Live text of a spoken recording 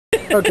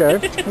Okay.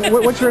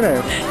 What's your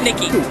name?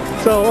 Nikki.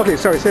 So, okay,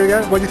 sorry, say it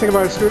again. What do you think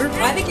about a scooter?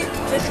 I think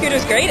this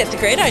scooter's great. It's a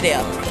great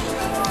idea.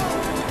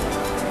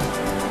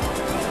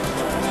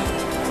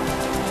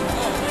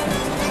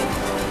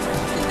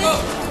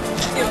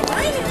 You're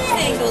right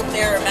angled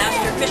there,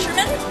 master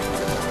fisherman.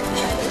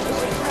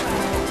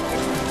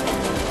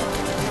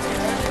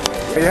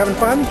 Are you having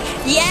fun?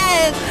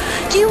 Yes.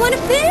 Do you want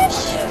to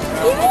fish?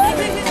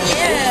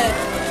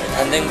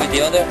 Yeah. And then with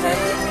the other hand,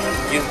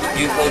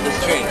 you hold the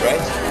string, right?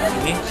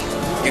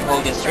 You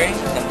hold the string,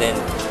 and then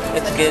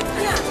let's get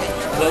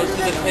close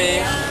to the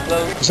fish,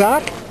 close.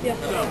 Zach?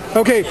 Yeah.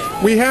 Okay,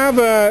 we have,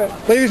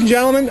 ladies and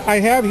gentlemen, I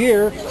have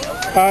here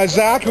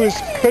Zach, who's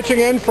pitching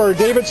in for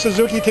David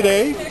Suzuki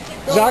today.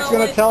 Zach's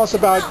going to tell us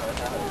about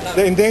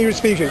the endangered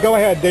species. Go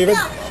ahead, David.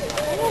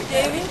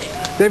 David?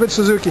 David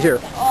Suzuki here.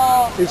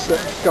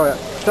 Go ahead.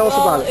 Tell us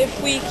about it.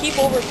 If we keep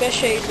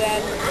overfishing,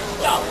 then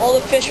all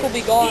the fish will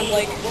be gone.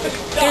 Like,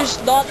 there's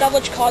not that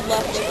much cod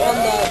left on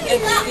the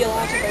Atlantic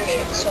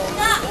Ocean. So,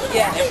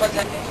 yeah.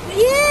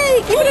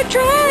 Yay! Give it a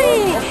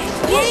try!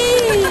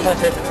 Yay!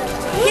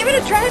 Give it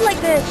a try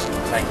like this.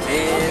 Like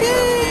this.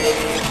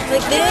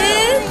 Like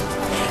this.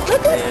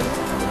 Look at it.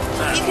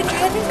 You can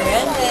try this.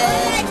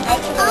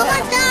 Oh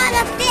my god,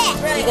 a fish!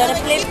 You gotta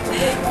flip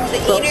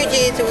the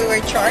energies we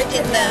were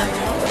charging them.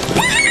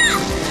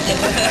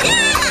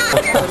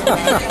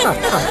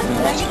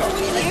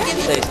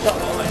 Say stop.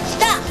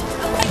 Stop!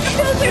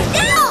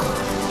 No!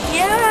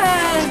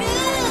 Yeah.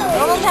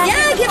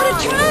 Yeah, give it a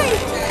try.